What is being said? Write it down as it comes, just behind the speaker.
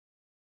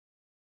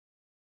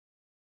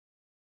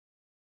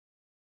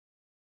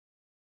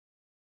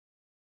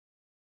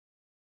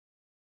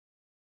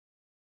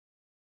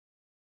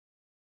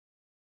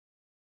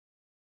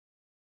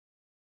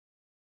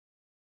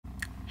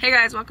Hey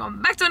guys,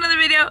 welcome back to another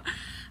video.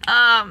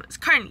 It's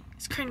currently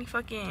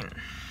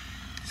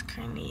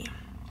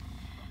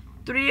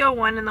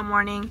 3:01 in the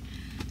morning.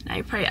 Now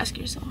you're probably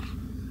asking yourself,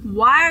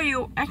 why are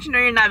you, actually no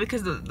you're not,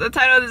 because the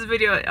title of this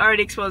video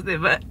already exposed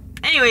it. But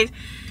anyways,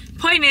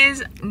 point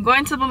is, I'm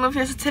going to the balloon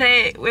fiesta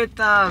today with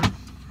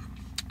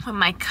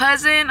my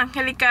cousin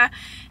Angelica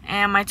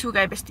and my two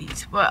guy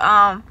besties.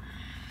 But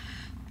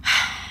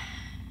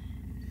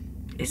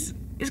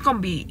it's gonna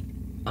be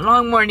a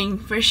long morning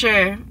for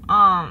sure.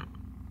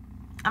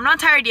 I'm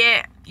not tired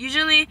yet.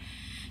 Usually,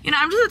 you know,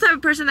 I'm just the type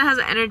of person that has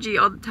energy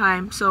all the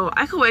time. So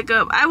I could wake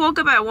up. I woke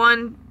up at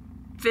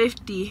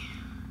 1:50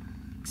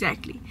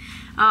 exactly.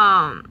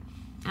 And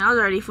I was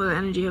already full of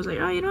energy. I was like,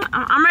 oh, you know what?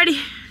 I'm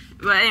ready.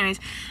 But anyways,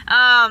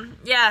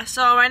 yeah.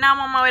 So right now I'm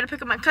on my way to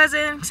pick up my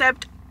cousin.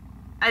 Except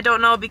I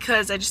don't know,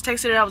 because I just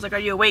texted her. I was like, are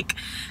you awake?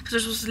 Because we're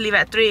supposed to leave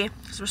at 3.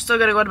 So we're still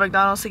gonna go to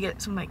McDonald's to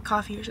get some like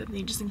coffee or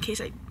something, just in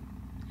case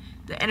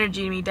the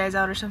energy in me dies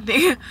out or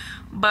something.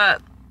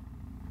 But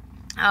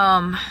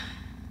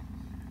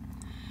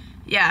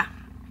yeah,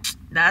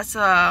 that's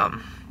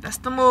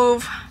the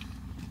move.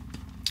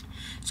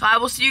 So I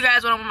will see you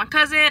guys when I'm with my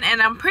cousin,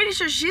 and I'm pretty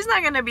sure she's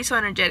not gonna be so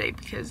energetic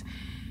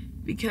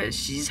because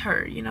she's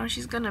her, you know.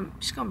 She's gonna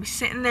be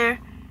sitting there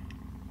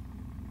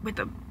with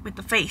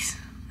the face.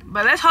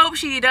 But let's hope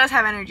she does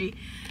have energy,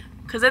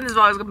 because then this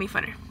vlog is gonna be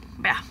funner.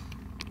 But yeah.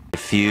 A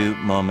few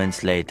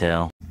moments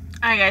later.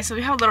 Alright guys, so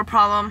we have a little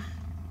problem.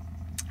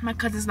 My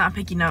cousin's not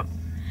picking up.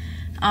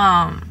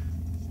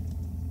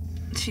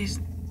 She's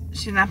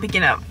not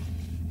picking up,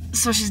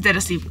 so she's dead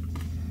asleep.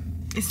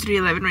 It's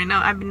 3:11 right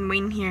now. I've been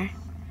waiting here.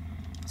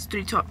 It's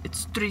 3:12.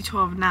 It's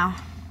 3:12 now.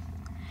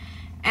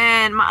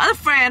 And my other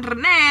friend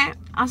Renee,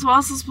 I was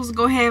also supposed to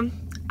go him.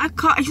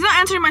 He's not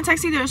answering my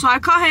text either, so I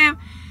call him.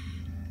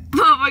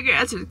 Motherfucker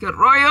answered good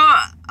royal.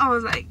 I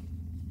was like,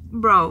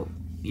 bro,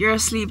 you're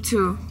asleep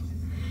too.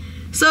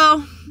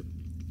 So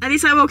at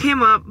least I woke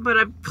him up, but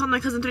I called my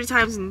cousin 3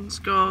 times, and this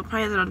girl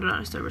probably has it on Do Not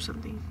Disturb or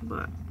something.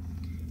 But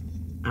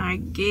I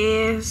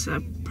guess I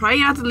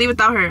probably have to leave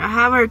without her. I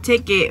have her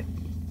ticket,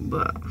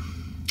 but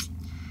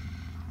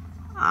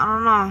I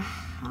don't know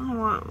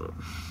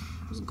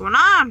what's going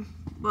on.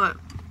 But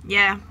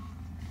yeah,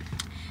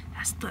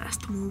 that's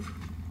the move.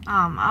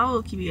 I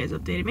will keep you guys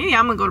updated. Maybe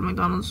I'm gonna go to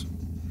McDonald's,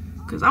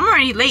 because I'm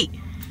already late.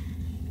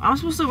 We're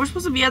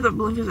supposed to be at the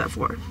balloon fiesta at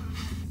 4,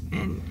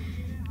 and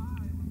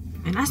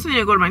I still need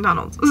to go to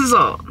McDonald's.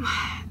 So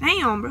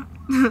damn, bro.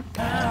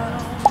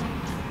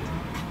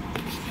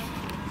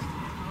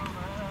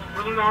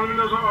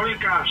 Only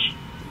cash.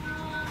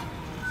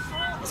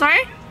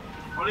 Sorry?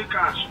 Only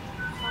cash.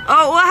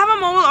 Oh, well, I have a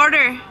mobile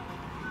order.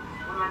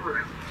 What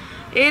number?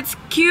 It's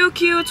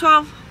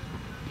QQ12.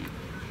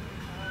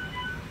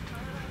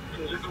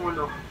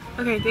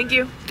 Okay, thank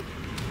you.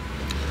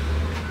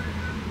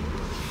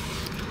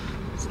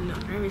 It's a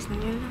little nervous now.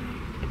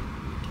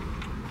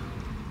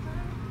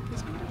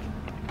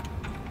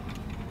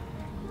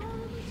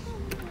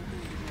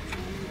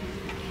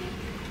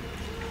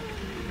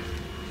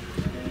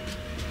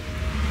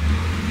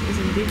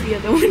 Isn't the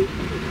other one?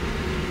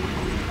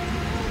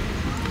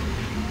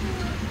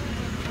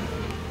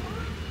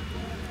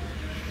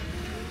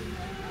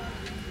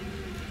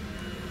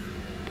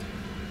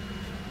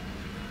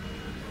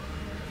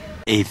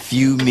 A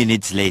few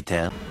minutes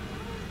later.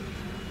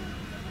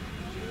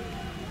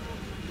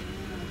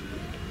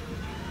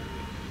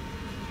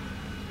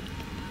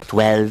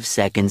 "12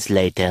 seconds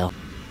later.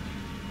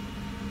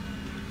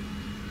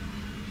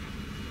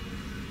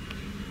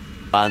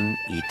 1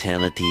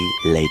 eternity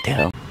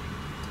later.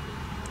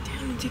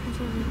 Damn, it's taking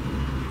forever.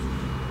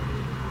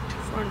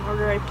 For an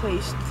order I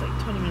placed like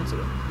 20 minutes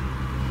ago.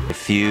 A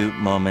few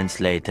moments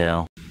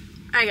later.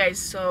 Alright guys,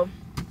 so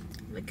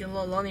I'm looking a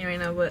little lonely right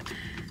now, but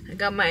I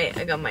got my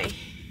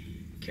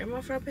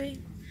caramel frappe. I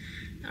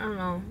don't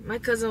know. My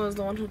cousin was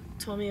the one who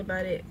told me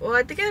about it. Well,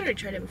 I think I already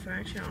tried it before.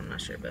 Actually, I'm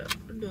not sure, but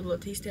I'll do a little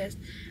taste test.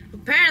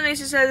 Apparently,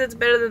 she says it's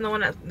better than the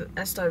one at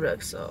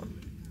Starbucks. So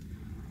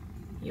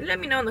you let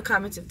me know in the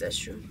comments if that's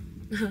true.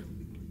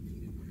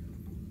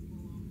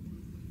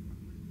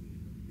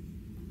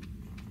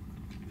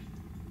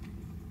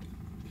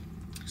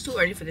 It's too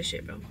early for this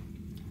shit, bro.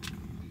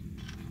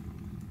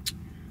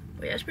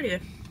 But yeah, it's pretty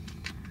good.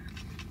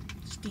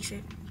 It's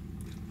decent.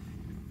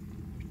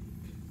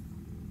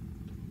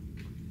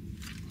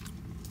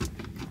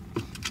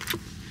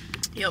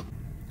 Yep.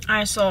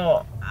 Alright,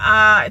 so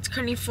it's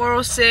currently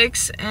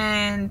 4:06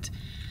 and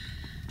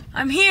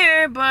I'm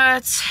here,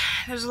 but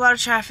there's a lot of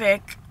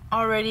traffic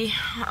already.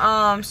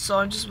 So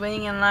I'm just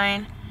waiting in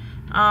line.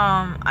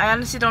 I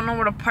honestly don't know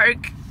where to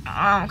park,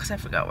 because I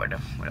forgot where to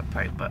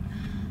park, but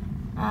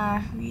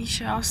we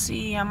shall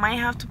see. I might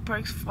have to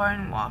park far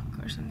and walk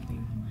or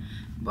something.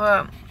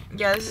 But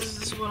yeah, this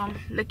is what I'm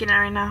looking at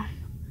right now.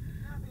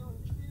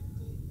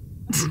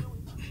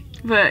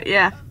 But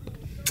yeah.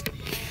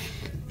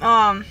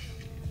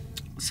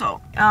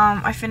 So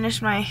I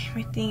finished my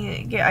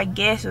thing. I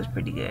guess it was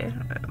pretty good,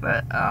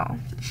 but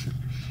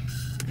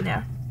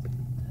yeah,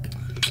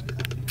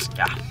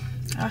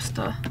 that's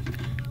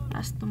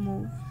the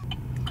move.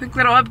 quick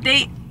little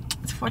update.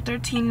 It's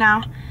 4:13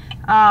 now.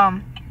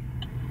 I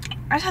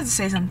just have to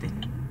say something.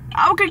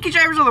 Albuquerque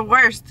drivers are the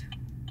worst.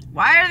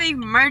 Why are they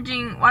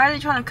merging? Why are they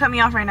trying to cut me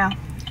off right now?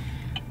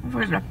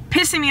 They're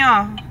pissing me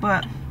off.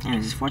 But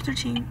anyways, it's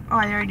 4:13. Oh,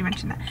 I already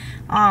mentioned that.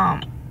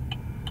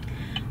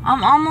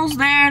 I'm almost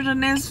there.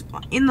 Renee's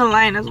in the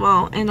line as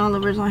well, and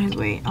Oliver's on his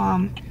way.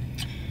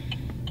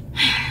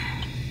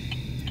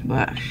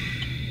 But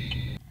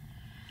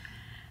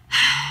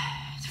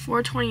it's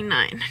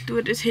 4:29.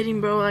 Dude, it's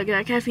hitting, bro. Like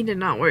that caffeine did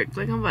not work.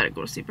 Like I'm about to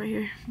go to sleep right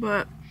here.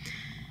 But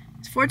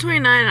it's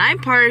 4:29. I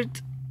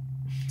parked.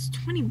 It's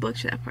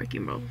 $20 for that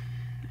parking, bro.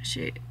 That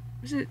shit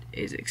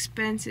is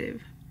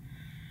expensive.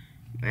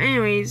 But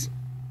anyways,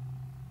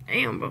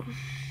 damn, bro.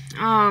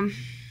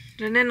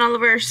 Renee and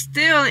Oliver are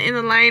still in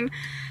the line.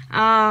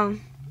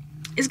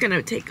 It's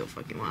gonna take a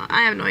fucking while.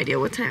 I have no idea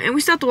what time, and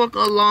we still have to walk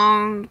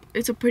along.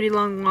 It's a pretty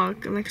long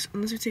walk, unless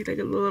we take like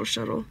a little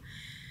shuttle,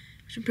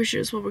 which I'm pretty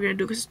sure is what we're gonna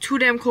do because it's too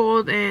damn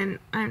cold, and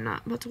I'm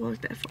not about to walk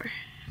that far.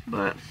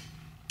 But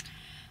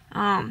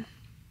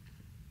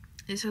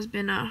this has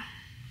been an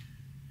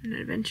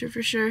adventure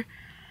for sure.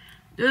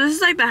 Dude, this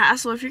is like the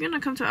hassle. If you're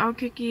gonna come to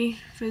Albuquerque,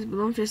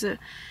 Balloon Fiesta,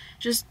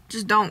 just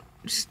don't.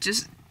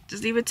 Just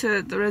leave it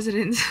to the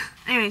residents.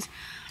 Anyways,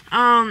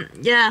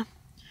 yeah.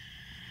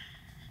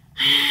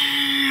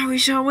 We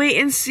shall wait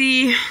and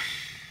see.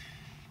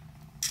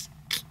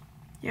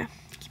 Yeah,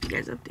 keep you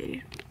guys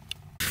updated.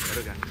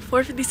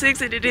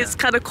 4:56 and it is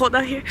kind of cold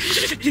out here.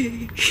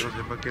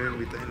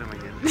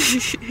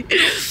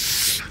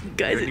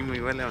 Guys,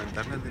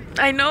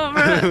 I know,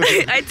 bro.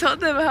 I told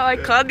them how I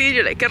called you.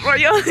 You're like, ¿qué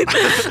rollo?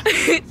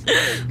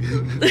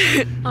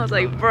 I was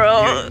like,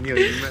 bro.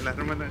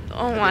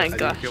 Oh my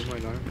gosh.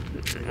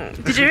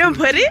 Did you even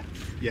put it?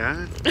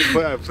 Yeah,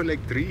 I put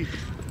like 3.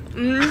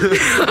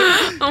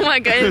 Oh my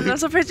god, I'm not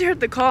surprised you heard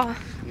the call.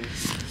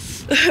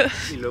 Yeah.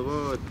 Y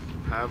luego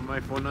have my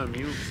phone on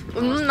mute.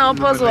 No,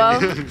 pues well.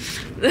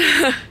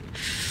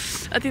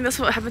 I think that's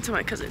what happened to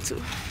my cousin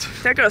too.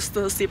 That girl's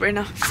still asleep right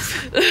now.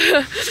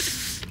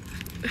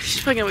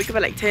 She's probably gonna wake up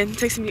at like 10,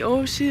 texting me,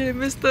 oh shit, I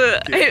missed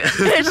the.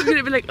 She's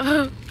gonna be like,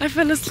 oh, I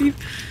fell asleep.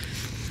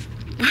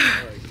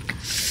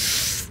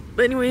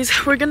 But anyways,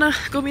 we're gonna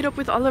go meet up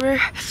with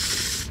Oliver.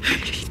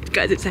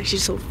 Guys, it's actually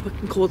so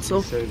fucking cold,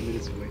 so. 7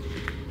 minutes away.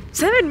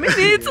 7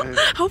 minutes? Yeah.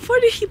 How far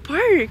did he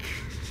park?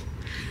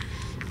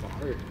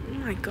 Far. Oh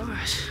my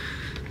gosh.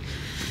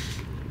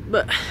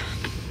 But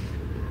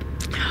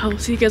I'll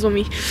see you guys when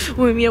we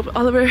meet up with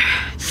Oliver.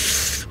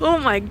 Oh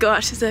my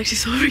gosh, it's actually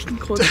so freaking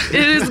cold. It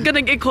is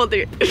gonna get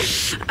colder.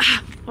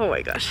 Oh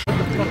my gosh.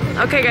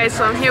 Okay guys,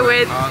 so I'm here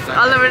with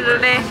Oliver and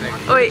Renee.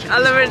 Oh wait,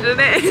 Oliver and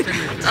Renee.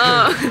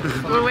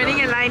 We're waiting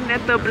in line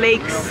at the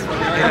Blake's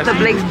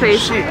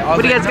place.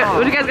 What do you guys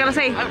gonna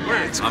say?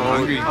 It's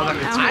cold.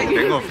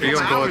 Tengo frío,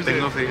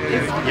 tengo frío.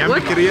 Ya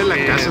me quería ir a la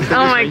casa.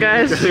 Oh my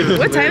gosh.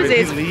 What time is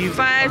it? It's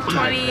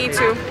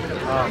 5:22.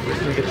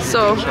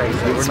 So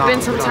it's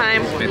been some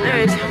time.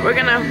 Anyways, we're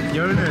gonna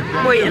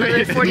wait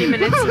another 40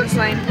 minutes in this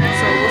line. So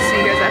we'll see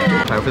you guys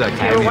after.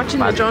 Okay, we're watching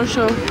the drone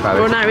show.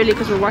 Well, not really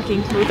because we're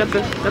walking. We got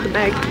the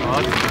bag.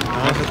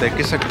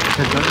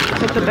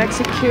 Got the bag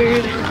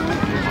secured.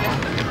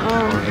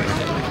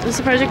 I'm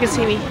surprised you can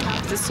see me.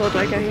 It's so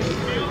dark out here.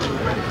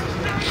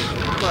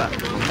 But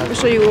I'll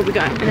show you what we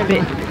got in a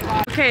bit.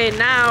 Okay,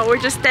 now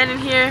we're just standing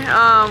here.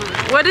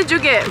 What did you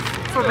get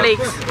for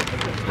Blake's?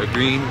 The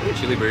green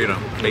chili burrito,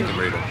 bacon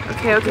burrito.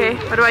 Okay.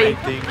 What about you?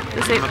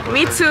 The same.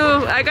 Me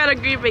too. I got a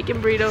green bacon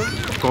burrito.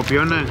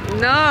 Copiona.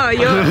 No,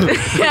 yo.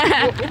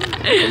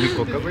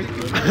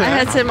 I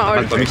had to my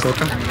order first.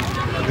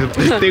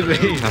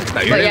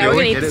 But yeah, we're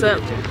gonna eat this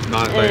up.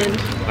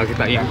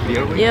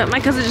 Yeah, my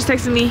cousin just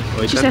texted me.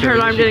 She said her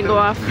alarm didn't go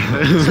off.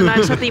 So now I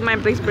just have to eat my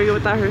Blake's burrito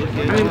without her.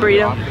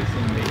 burrito.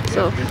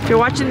 So if you're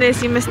watching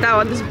this, you missed out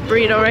on this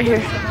burrito right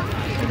here.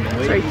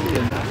 Sorry.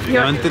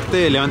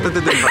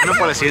 Levántate temprano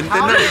para la siguiente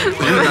noche.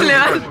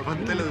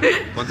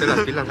 Ponte las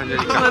pilas,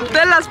 Angélica.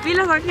 Ponte las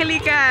pilas,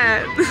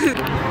 Angélica.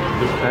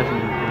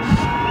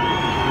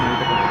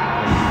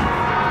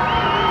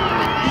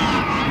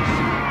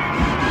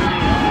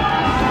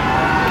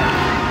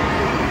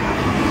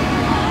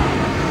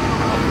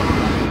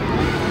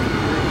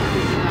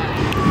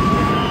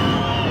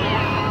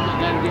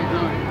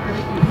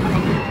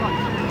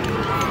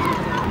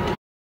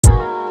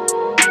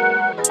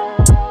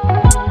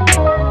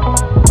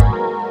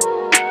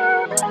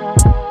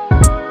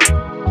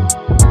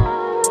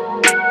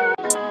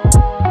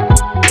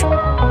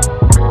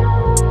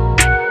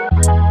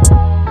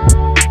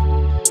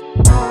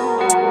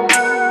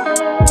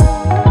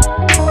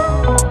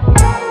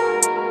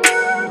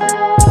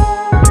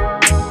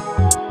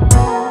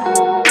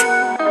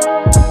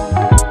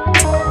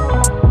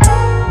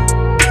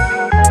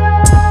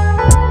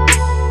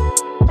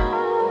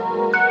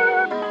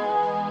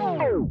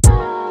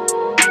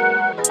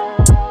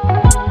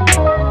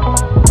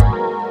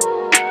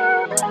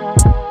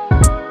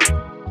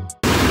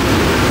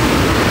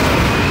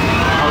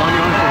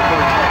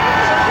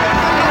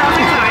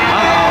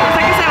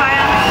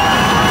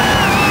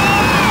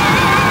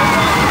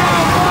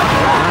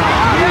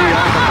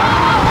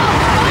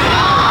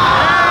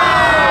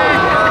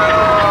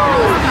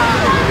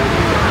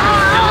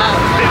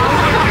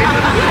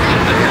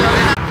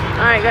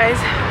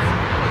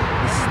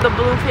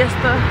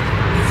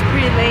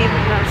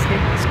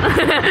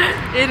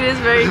 It is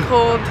very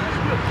cold.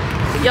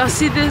 Y'all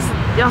see this?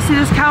 Y'all see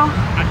this cow?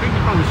 I think you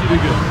probably should do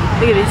good.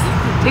 Look at this.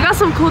 They got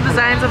some cool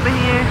designs up in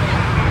here.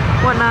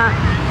 Whatnot.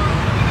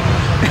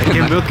 I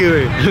can milk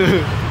it.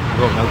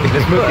 Go milk it.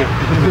 Let's milk it.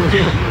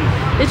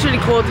 It's really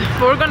cold.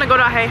 But we're gonna go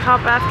to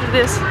IHOP after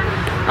this.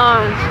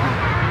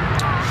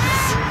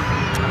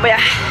 But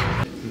yeah.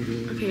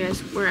 Okay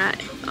guys, we're at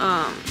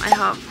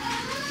IHOP.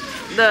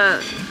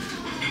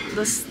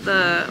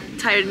 The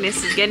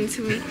tiredness is getting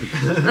to me.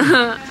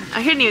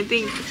 I couldn't even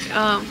think.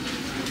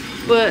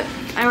 But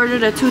I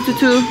ordered a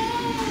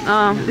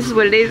 2-2-2. This is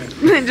what it is.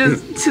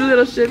 Just 2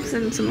 little strips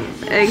and some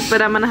eggs.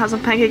 But I'm gonna have some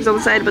pancakes on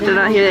the side, but they're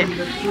not here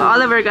yet.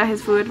 Oliver got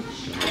his food.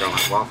 I got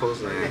my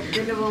waffles and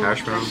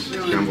hash browns,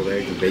 scrambled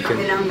eggs, and bacon.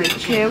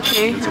 Okay,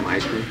 okay. And some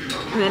ice cream.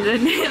 And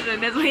then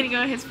Renee waiting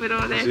on his food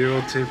over there.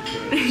 0 tip.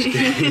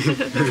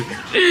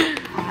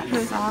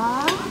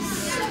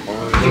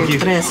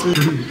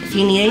 If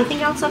you need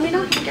anything else, let me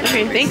know.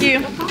 Okay, thank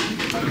you.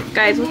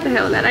 Guys, what the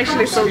hell? That actually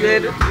looks so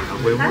good.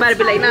 I'm about to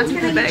be like, nah,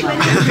 take this back.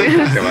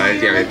 Te va a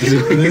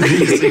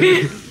diabetes.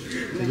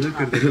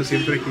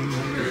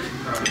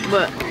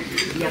 But,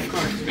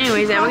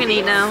 anyways, yeah, we're gonna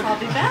eat now.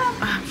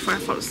 Before I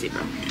fall asleep,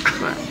 bro.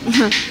 But,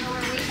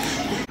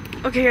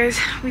 okay, guys,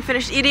 we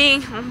finished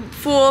eating. I'm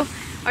full.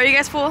 Are you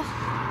guys full?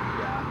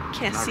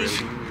 Can't see.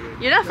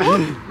 You're not full?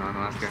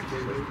 No, es que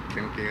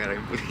tengo que llegar ahí.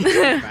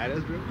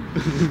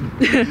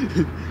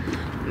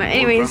 But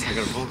anyways, I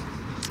got a bowl.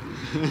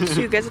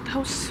 see you guys at the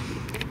house.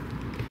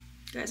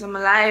 Guys, I'm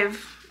alive.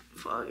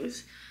 Fuck,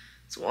 it's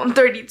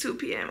 1:32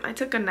 p.m. I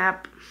took a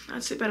nap. I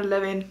sleep at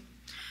 11.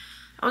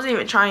 I wasn't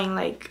even trying.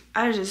 Like,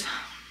 I just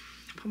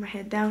put my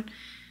head down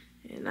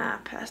and I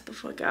passed the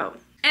fuck out.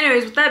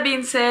 Anyways, with that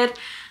being said,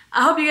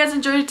 I hope you guys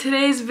enjoyed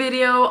today's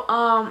video.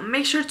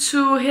 Make sure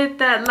to hit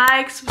that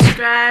like,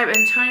 subscribe,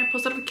 and turn on your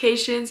post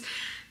notifications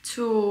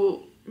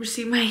to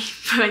receive my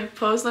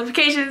post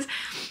notifications.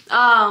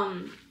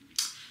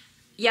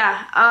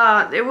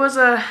 Yeah, it was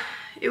a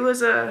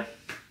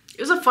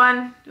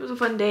fun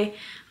day.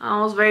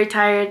 I was very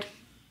tired.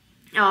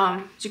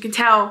 As you can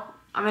tell,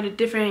 I'm in a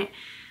different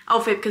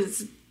outfit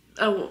because it's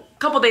a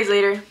couple days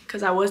later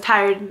because I was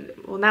tired.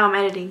 Well, now I'm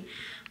editing.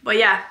 But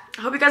yeah,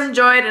 I hope you guys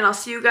enjoyed, and I'll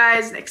see you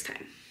guys next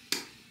time.